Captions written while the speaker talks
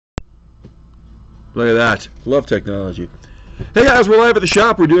Look at that. Love technology. Hey guys, we're live at the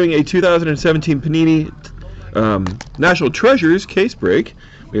shop. We're doing a 2017 Panini National Treasures case break.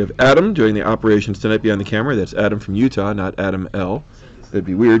 We have Adam doing the operations tonight behind the camera. That's Adam from Utah, not Adam L. That'd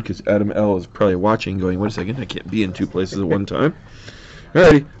be weird because Adam L is probably watching going, wait a second, I can't be in two places at one time.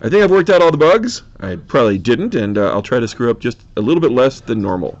 Alrighty, I think I've worked out all the bugs. I probably didn't, and I'll try to screw up just a little bit less than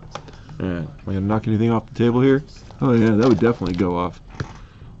normal. Am I going to knock anything off the table here? Oh yeah, that would definitely go off.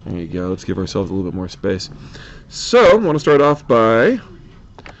 There you go. Let's give ourselves a little bit more space. So, I want to start off by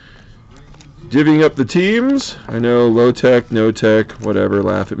divvying up the teams. I know low tech, no tech, whatever.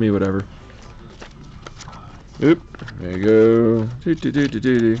 Laugh at me, whatever. Oop. There you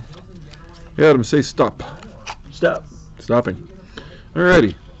go. Adam, say stop. Stop. Stopping.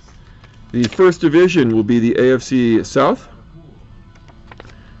 Alrighty. The first division will be the AFC South.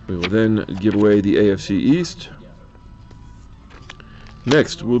 We will then give away the AFC East.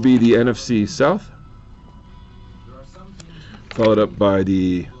 Next will be the NFC South, followed up by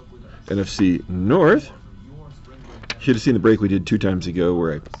the NFC North. Should have seen the break we did 2 times ago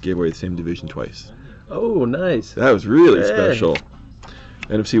where I gave away the same division twice. Oh, nice. That was really special.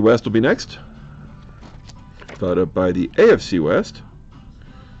 NFC West will be next, followed up by the AFC West.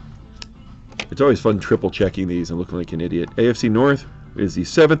 It's always fun triple checking these and looking like an idiot. AFC North is the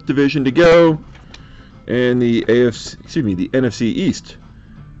 7th division to go. And the the NFC East.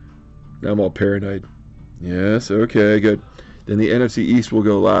 Now I'm all paranoid. Yes, okay, good. Then the NFC East will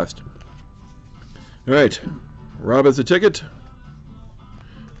go last. All right, Rob has a ticket.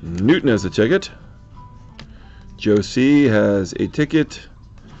 Newton has a ticket. Joe C has a ticket.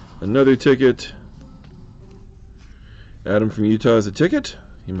 Another ticket. Adam from Utah has a ticket.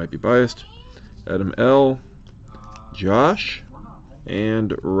 He might be biased. Adam L, Josh,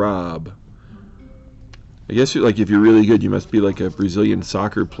 and Rob. I guess like if you're really good, you must be like a Brazilian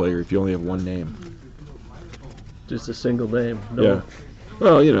soccer player if you only have one name. Just a single name. No. Yeah.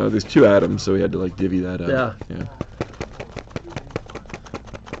 Well, you know, there's 2 Adams, so we had to like divvy that up. Yeah.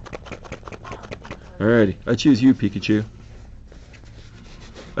 Alrighty, I choose you, Pikachu.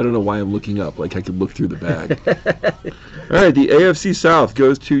 I don't know why I'm looking up, like I could look through the bag. Alright, the AFC South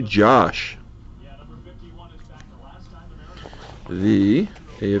goes to Josh. The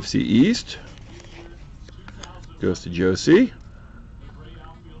AFC East goes to Joe C.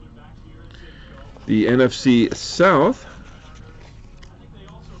 The NFC South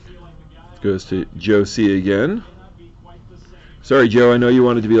goes to Joe C again. Sorry, Joe, I know you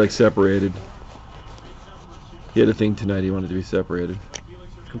wanted to be like separated. He had a thing tonight, he wanted to be separated.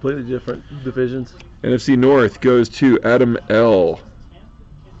 Completely different divisions. NFC North goes to Adam L.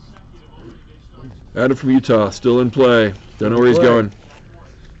 Adam from Utah, still in play. Don't know where he's going.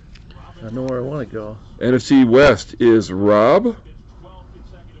 I know where I want to go. NFC West is Rob.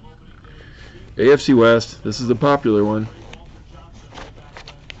 AFC West, this is the popular one.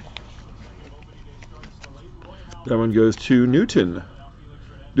 That one goes to Newton.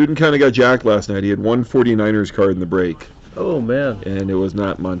 Newton kind of got jacked last night. He had one 49ers card in the break. Oh, man. And it was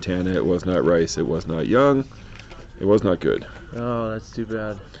not Montana, it was not Rice, it was not Young. It was not good. Oh, that's too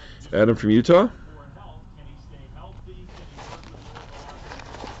bad. Adam from Utah.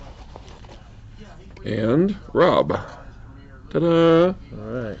 And Rob. Ta-da! All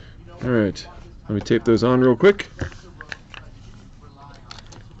right. All right. Let me tape those on real quick.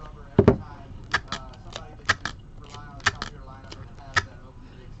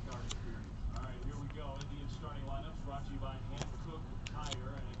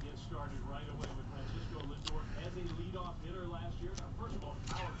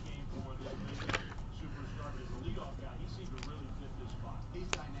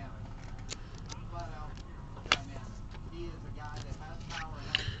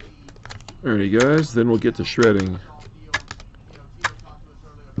 Alrighty guys, then we'll get to shredding.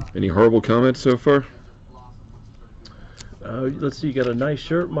 Any horrible comments so far? Let's see, you got a nice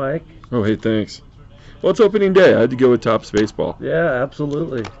shirt, Mike. Oh, hey, thanks. Well, it's opening day. I had to go with Topps Baseball. Yeah,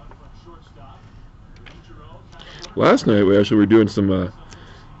 absolutely. Last night we actually were doing some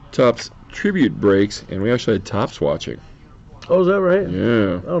Topps tribute breaks, and we actually had Topps watching. Oh, is that right?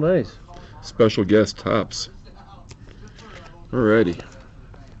 Yeah. Oh, nice. Special guest Topps. Alrighty.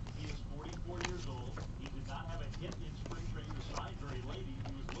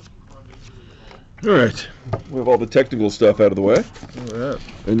 Alright, we have all the technical stuff out of the way. All right.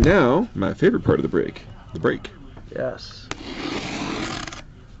 And now, my favorite part of the break. The break. Yes.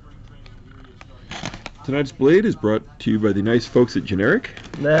 Tonight's blade is brought to you by the nice folks at Generic.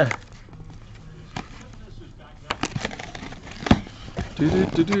 Nah.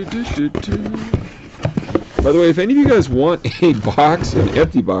 By the way, if any of you guys want a box, an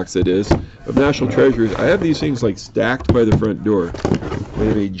empty box that is, of National Treasures, I have these things like stacked by the front door. We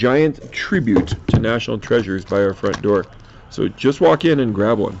have a giant tribute to National Treasures by our front door. So just walk in and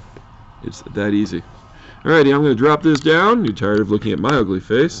grab one. It's that easy. Alrighty, I'm going to drop this down. You're tired of looking at my ugly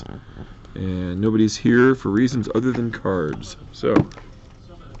face. And nobody's here for reasons other than cards. So,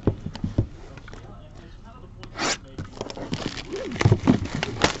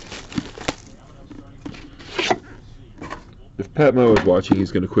 if Pat Mo is watching,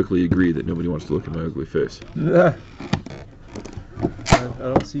 he's going to quickly agree that nobody wants to look at my ugly face. I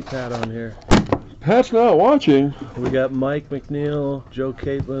don't see Pat on here. Pat's not watching. We got Mike McNeil, Joe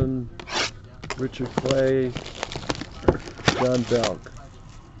Caitlin, Richard Clay, John Belk.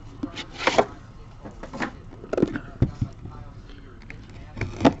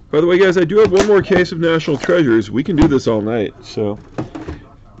 By the way, guys, I do have one more case of National Treasures. We can do this all night, so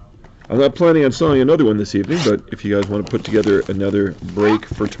I'm not planning on selling another one this evening, but if you guys want to put together another break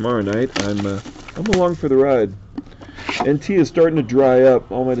for tomorrow night, I'm along for the ride. NT is starting to dry up.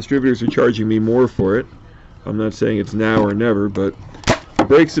 All my distributors are charging me more for it. I'm not saying it's now or never, but the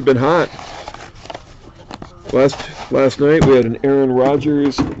breaks have been hot. Last night we had an Aaron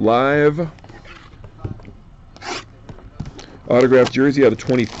Rodgers live autographed jersey out of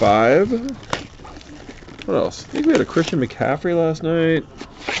 25. What else? I think we had a Christian McCaffrey last night.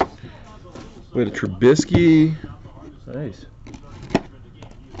 We had a Trubisky. Nice.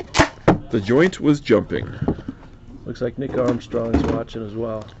 The joint was jumping. Looks like Nick Armstrong's watching as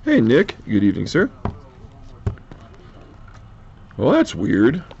well. Hey, Nick. Good evening, sir. Well, that's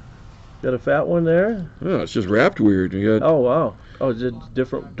weird. Got a fat one there? Oh, it's just wrapped weird. You got, Oh, wow. Oh, it's a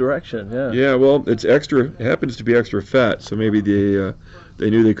different direction, yeah. yeah, well, it's extra. It happens to be extra fat, so maybe they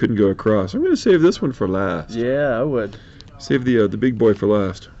knew they couldn't go across. I'm going to save this one for last. Yeah, I would. Save the big boy for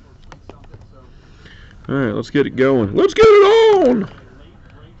last. All right, let's get it going. Let's get it on!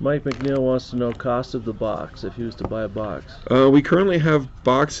 Mike McNeil wants to know cost of the box, if he was to buy a box. We currently have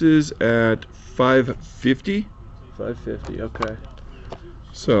boxes at $5.50. $5.50, okay.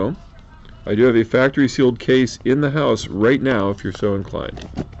 So, I do have a factory sealed case in the house right now if you're so inclined.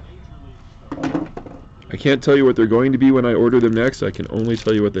 I can't tell you what they're going to be when I order them next. I can only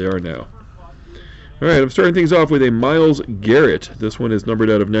tell you what they are now. Alright, I'm starting things off with a Myles Garrett. This one is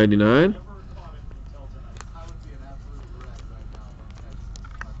numbered out of 99.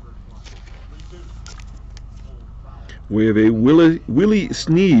 We have a Willie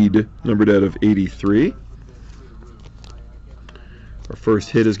Snead numbered out of 83. Our first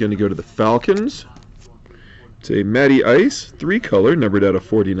hit is going to go to the Falcons. It's a Matty Ice, 3-color, numbered out of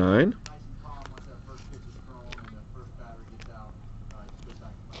 49.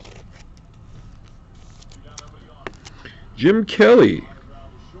 Jim Kelly.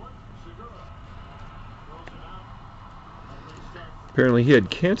 Apparently he had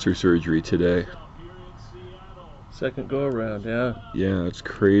cancer surgery today. Second go around, yeah. Yeah, that's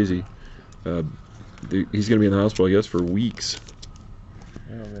crazy. He's going to be in the hospital, I guess, for weeks.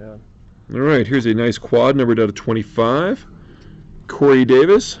 Oh, man. All right, here's a nice quad numbered out of 25. Corey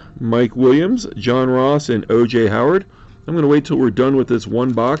Davis, Mike Williams, John Ross, and O.J. Howard. I'm going to wait till we're done with this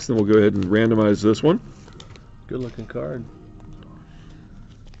one box, then we'll go ahead and randomize this one. Good-looking card.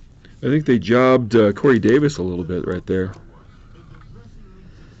 I think they jobbed Corey Davis a little bit right there.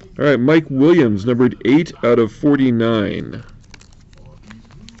 All right, Mike Williams, numbered 8 out of 49.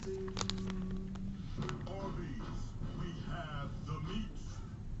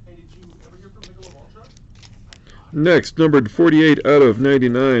 Next, numbered 48 out of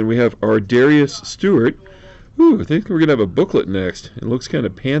 99, we have our Darius Stewart. Ooh, I think we're going to have a booklet next. It looks kind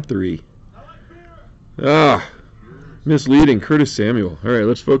of panthery. Ah, misleading. Curtis Samuel. All right,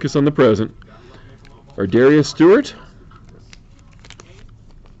 let's focus on the present. Our Darius Stewart.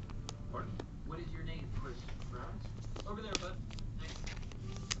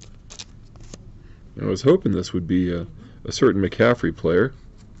 I was hoping this would be a certain McCaffrey player.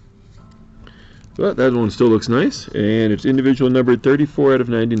 But that one still looks nice, and it's individual numbered 34 out of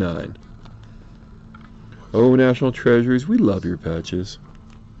 99. Oh, National Treasures, we love your patches.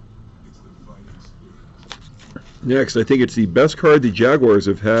 Next, I think it's the best card the Jaguars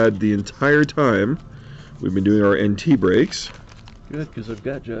have had the entire time we've been doing our NT breaks. Good, because I've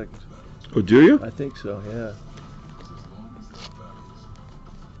got Jags. Oh, do you? I think so, yeah.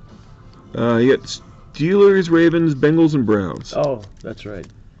 You got Steelers, Ravens, Bengals, and Browns. Oh, that's right.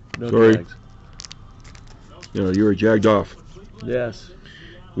 No Sorry. Jags. You know, you were jagged off. Yes.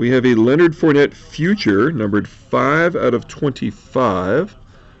 We have a Leonard Fournette Future, numbered 5 out of 25.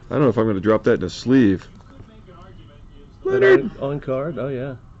 I don't know if I'm going to drop that in a sleeve. Leonard! On card? Oh,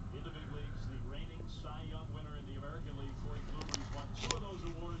 yeah.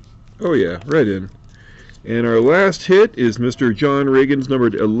 Oh yeah, right in. And our last hit is Mr. John Reagan's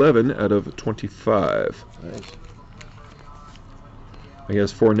numbered 11 out of 25. Nice. I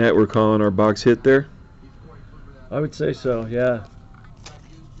guess Fournette we're calling our box hit there. I would say so, yeah.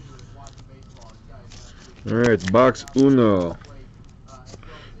 All right, it's box uno. All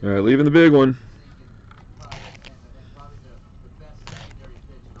right, leaving the big one.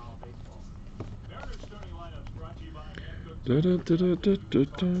 Da, da, da, da, da, da,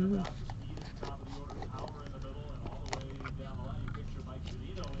 da.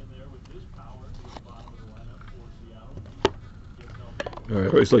 All right, I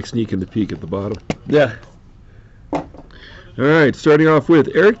always like sneaking the peek at the bottom. Yeah. All right, starting off with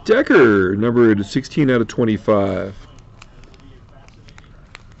Eric Decker, numbered 16 out of 25.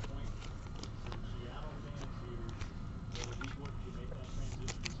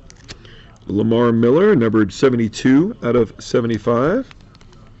 Lamar Miller, numbered 72 out of 75.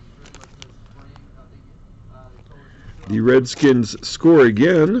 The Redskins score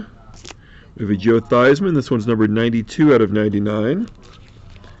again. We have a Joe Theismann. This one's numbered 92 out of 99.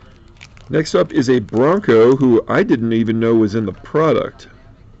 Next up is a Bronco who I didn't even know was in the product.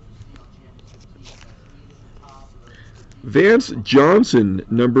 Vance Johnson,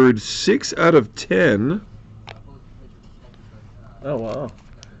 numbered 6 out of 10. Oh, wow.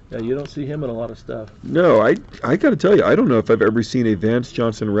 Yeah, you don't see him in a lot of stuff. No, I got to tell you, I don't know if I've ever seen a Vance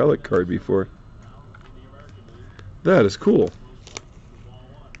Johnson relic card before. That is cool.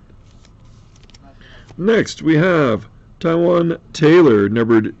 Next, we have Taiwan Taylor,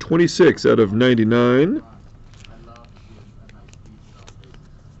 numbered 26 out of 99.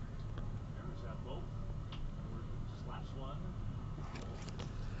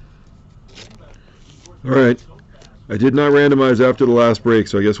 All right. I did not randomize after the last break,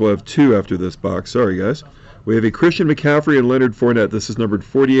 so I guess we'll have two after this box. Sorry, guys. We have a Christian McCaffrey and Leonard Fournette. This is numbered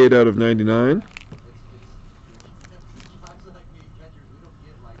 48 out of 99.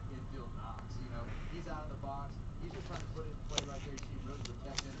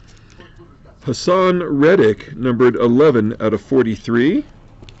 Hassan Reddick, numbered 11 out of 43.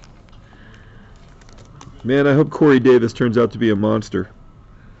 Man, I hope Corey Davis turns out to be a monster.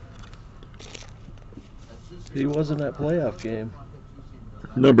 He was in that playoff game.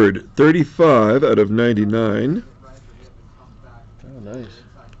 Numbered 35 out of 99. Oh, nice.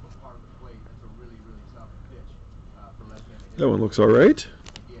 That one looks all right.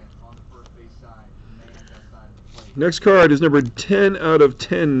 Next card is numbered 10 out of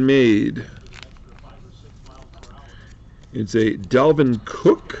 10 made. It's a Dalvin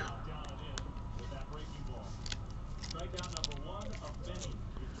Cook.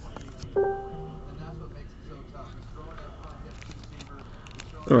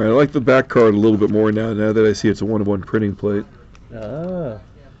 All right, I like the back card a little bit more now that I see it's a one-of-one printing plate. Ah.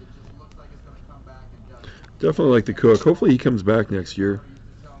 Definitely like the Cook. Hopefully he comes back next year.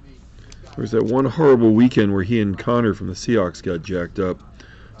 There was that one horrible weekend where he and Connor from the Seahawks got jacked up.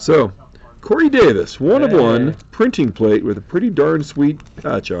 So, Corey Davis, one-of-one printing plate with a pretty darn sweet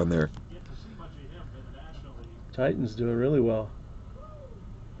patch on there. Titans doing really well.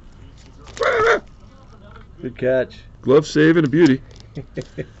 Good catch. Glove save and a beauty.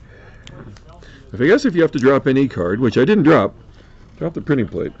 I guess if you have to drop any card, which I didn't drop the printing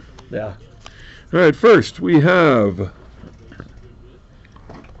plate. Yeah. All right, first we have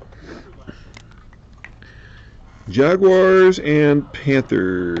Jaguars and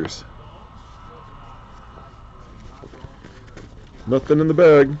Panthers. Nothing in the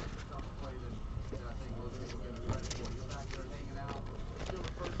bag.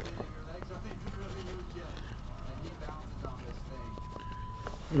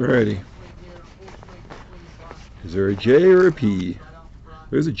 Alrighty. Is there a J or a P?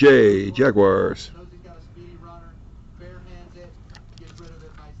 There's a J. Jaguars.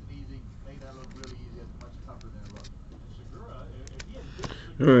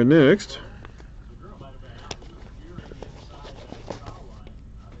 Alright, next.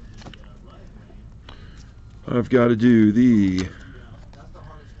 I've got to do the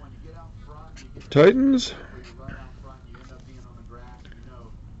Titans,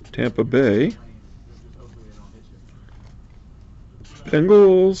 Tampa Bay,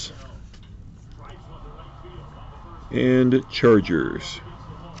 Bengals, and Chargers.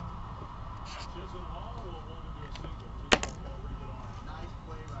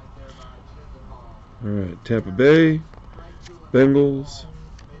 All right, Tampa Bay, Bengals,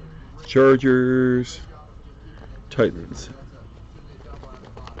 Chargers, Titans.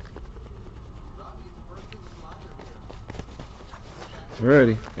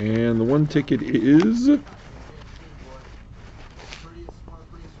 Alrighty, and the one ticket is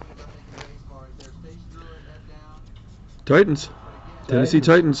Titans. Tennessee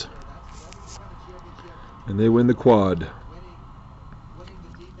Titans. And they win the quad.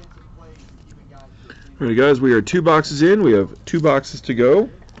 Alright guys, we are 2 boxes in. We have 2 boxes to go.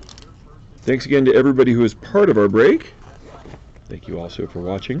 Thanks again to everybody who is part of our break. Thank you also for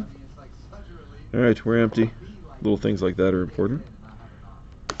watching. Alright, we're empty. Little things like that are important.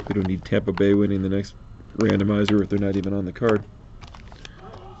 We don't need Tampa Bay winning the next randomizer if they're not even on the card.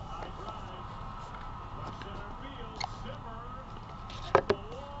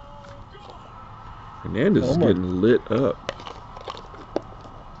 Hernandez is getting lit up.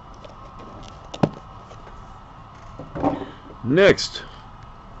 Next,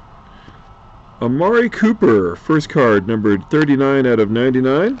 Amari Cooper, first card, numbered 39 out of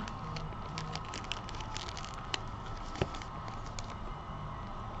 99.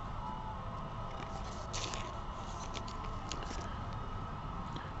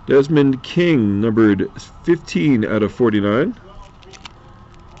 Desmond King, numbered 15 out of 49.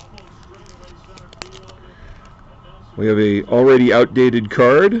 We have a already outdated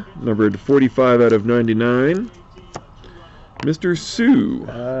card, numbered 45 out of 99. Mr. Sue.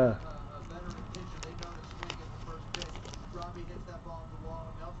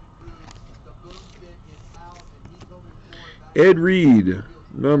 Ed Reed,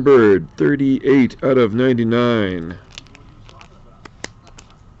 numbered 38 out of 99.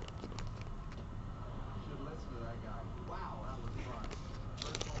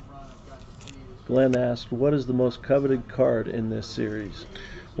 Glenn asked, what is the most coveted card in this series?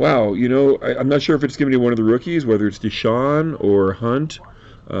 Wow, you know, I'm not sure if it's going to be one of the rookies, whether it's Deshaun or Hunt.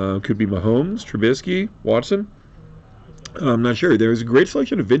 Could be Mahomes, Trubisky, Watson. I'm not sure. There's a great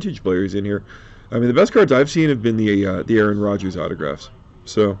selection of vintage players in here. I mean, the best cards I've seen have been the Aaron Rodgers autographs.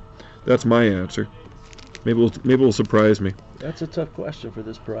 So that's my answer. Maybe it'll surprise me. That's a tough question for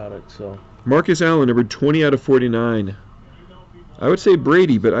this product. So Marcus Allen, number 20 out of 49. I would say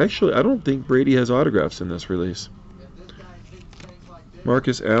Brady, but actually I don't think Brady has autographs in this release.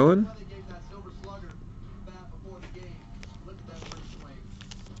 Marcus Allen.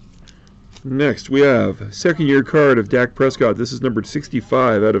 Next, we have second-year card of Dak Prescott. This is numbered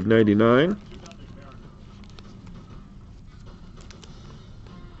 65 out of 99.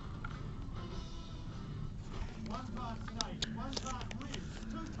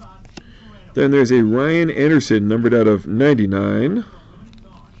 Then there's a Ryan Anderson, numbered out of 99.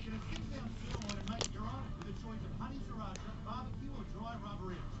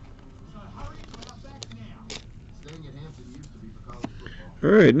 All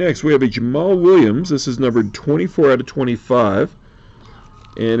right, next we have a Jamal Williams. This is numbered 24 out of 25.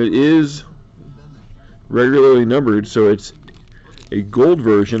 And it is regularly numbered, so it's a gold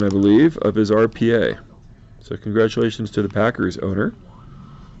version, I believe, of his RPA. So congratulations to the Packers owner.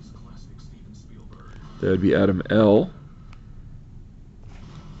 That would be Adam L.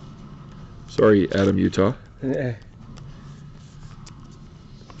 Sorry, Adam, Utah.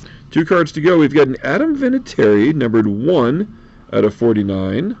 2 cards to go. We've got an Adam Vinatieri, numbered 1 out of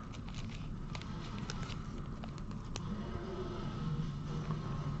 49.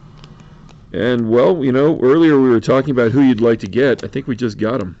 And, well, you know, earlier we were talking about who you'd like to get. I think we just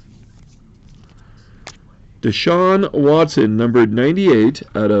got him. Deshaun Watson, numbered 98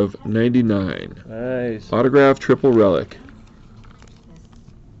 out of 99. Nice. Autograph triple relic.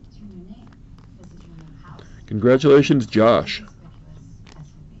 Congratulations, Josh.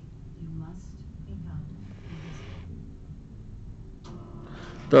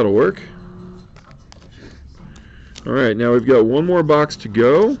 That'll work. Alright, now we've got one more box to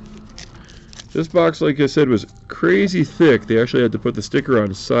go. This box, like I said, was crazy thick. They actually had to put the sticker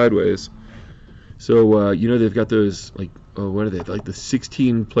on sideways. So, you know, they've got those, like, oh, what are they? Like the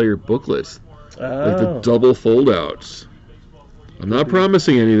 16-player booklets. Like the double fold-outs. I'm not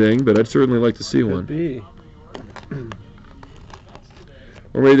promising anything, but I'd certainly like to see one. Be.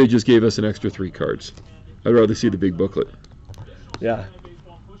 Or maybe they just gave us an extra 3 cards. I'd rather see the big booklet. Yeah.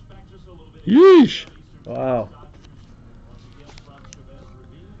 Yeesh. Wow.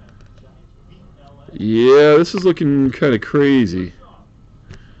 Yeah, this is looking kind of crazy.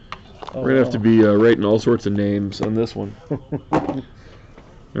 We're going to have to be writing all sorts of names on this one. Alright,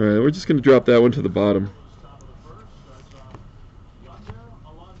 we're just going to drop that one to the bottom.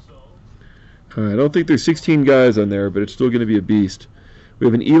 I don't think there's 16 guys on there, but it's still going to be a beast. We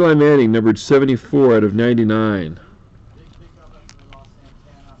have an Eli Manning, numbered 74 out of 99.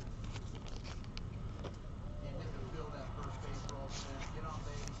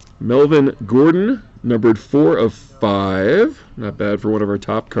 Melvin Gordon, numbered 4 of 5. Not bad for one of our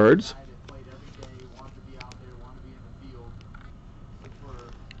top cards.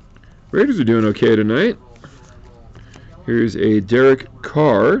 Raiders are doing okay tonight. Here's a Derek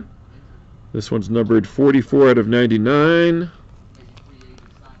Carr. This one's numbered 44 out of 99.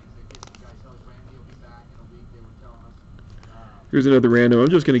 Here's another random. I'm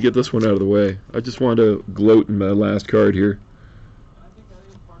just going to get this one out of the way. I just want to gloat in my last card here.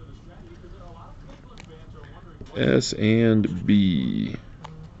 S and B.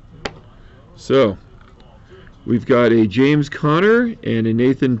 So, we've got a James Conner and a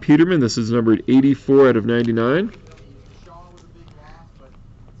Nathan Peterman. This is numbered 84 out of 99.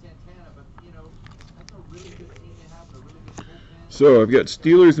 So, I've got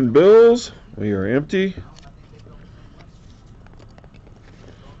Steelers and Bills. We are empty.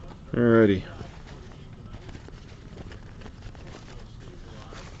 Alrighty.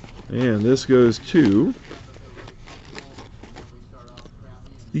 And this goes to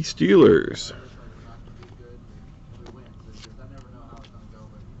the Steelers.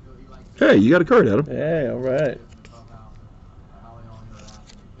 Hey, you got a card, Adam. Hey, all right.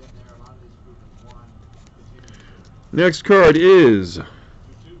 Next card is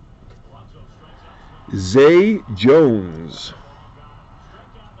Zay Jones.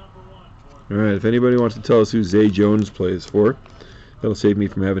 All right, if anybody wants to tell us who Zay Jones plays for, that'll save me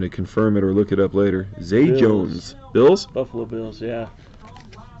from having to confirm it or look it up later. Zay Bills. Jones. Bills? Buffalo Bills, yeah.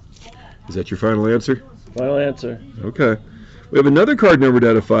 Is that your final answer? Final answer. Okay. We have another card numbered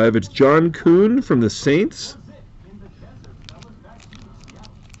out of 5. It's John Kuhn from the Saints.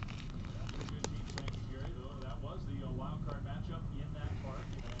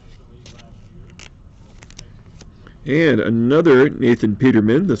 And another Nathan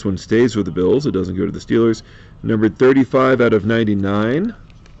Peterman. This one stays with the Bills. It doesn't go to the Steelers. Numbered 35 out of 99.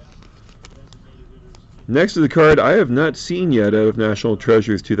 Next to the card I have not seen yet out of National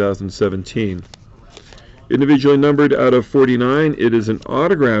Treasures 2017. Individually numbered out of 49, it is an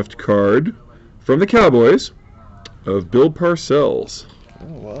autographed card from the Cowboys of Bill Parcells. Oh,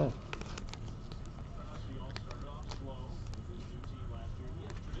 wow.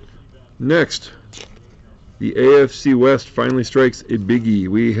 Next, the AFC West finally strikes a biggie.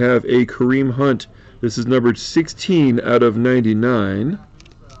 We have a Kareem Hunt. This is numbered 16 out of 99.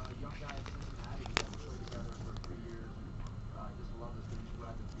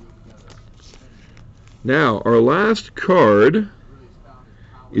 Now, our last card,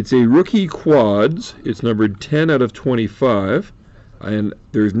 it's a rookie quads. It's numbered 10 out of 25. And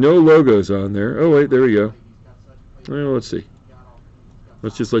there's no logos on there. Oh, wait, there we go. Well, let's see.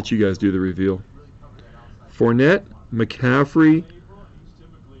 Let's just let you guys do the reveal. Fournette, McCaffrey,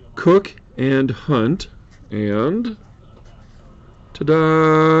 Cook, and Hunt. And,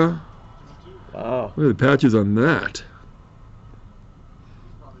 ta-da! Wow. Look at the patches on that.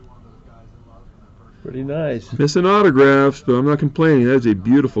 Pretty nice. Missing autographs, but I'm not complaining. That is a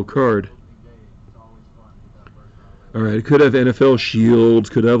beautiful card. Alright, it could have NFL shields,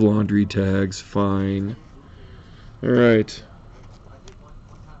 could have laundry tags, fine. Alright.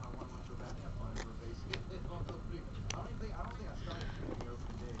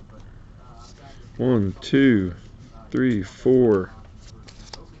 One, two, three, four.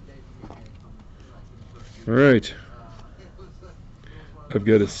 Alright. I've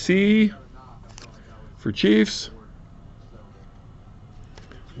got a C for Chiefs.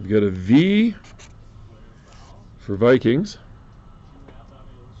 We've got a V for Vikings.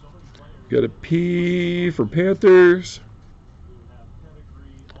 We've got a P for Panthers.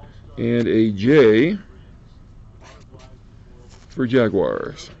 And a J for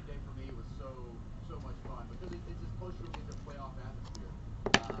Jaguars.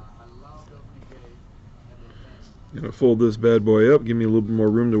 I'm going to fold this bad boy up, give me a little bit more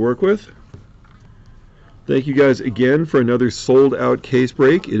room to work with. Thank you guys again for another sold out case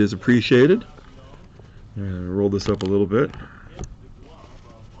break. It is appreciated. I'm going to roll this up a little bit.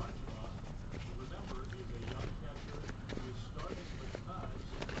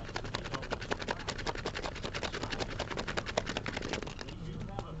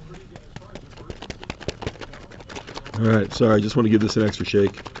 Alright, sorry, I just want to give this an extra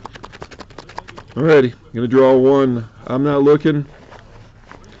shake. Alrighty, I'm going to draw one. I'm not looking.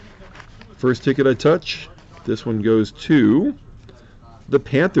 First ticket I touch. This one goes to the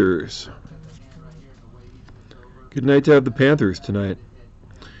Panthers. Good night to have the Panthers tonight.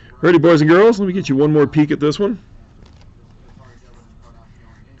 Alrighty, boys and girls, let me get you one more peek at this one.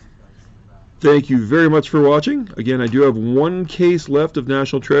 Thank you very much for watching. Again, I do have one case left of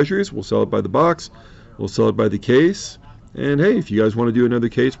National Treasures. We'll sell it by the box. We'll sell it by the case. And hey, if you guys want to do another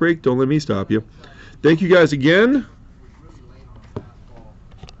case break, don't let me stop you. Thank you guys again.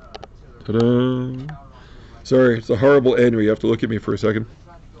 Ta-da. Sorry, it's a horrible end where you have to look at me for a second.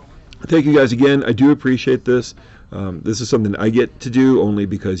 Thank you guys again. I do appreciate this. This is something I get to do only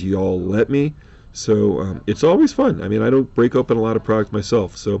because you all let me. So it's always fun. I mean, I don't break open a lot of products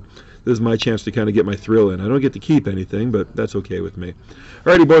myself, so this is my chance to kind of get my thrill in. I don't get to keep anything, but that's okay with me.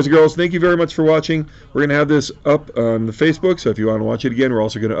 Alrighty, boys and girls, thank you very much for watching. We're going to have this up on the Facebook, so if you want to watch it again, we're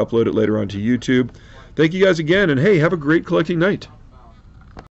also going to upload it later onto YouTube. Thank you guys again, and hey, have a great collecting night.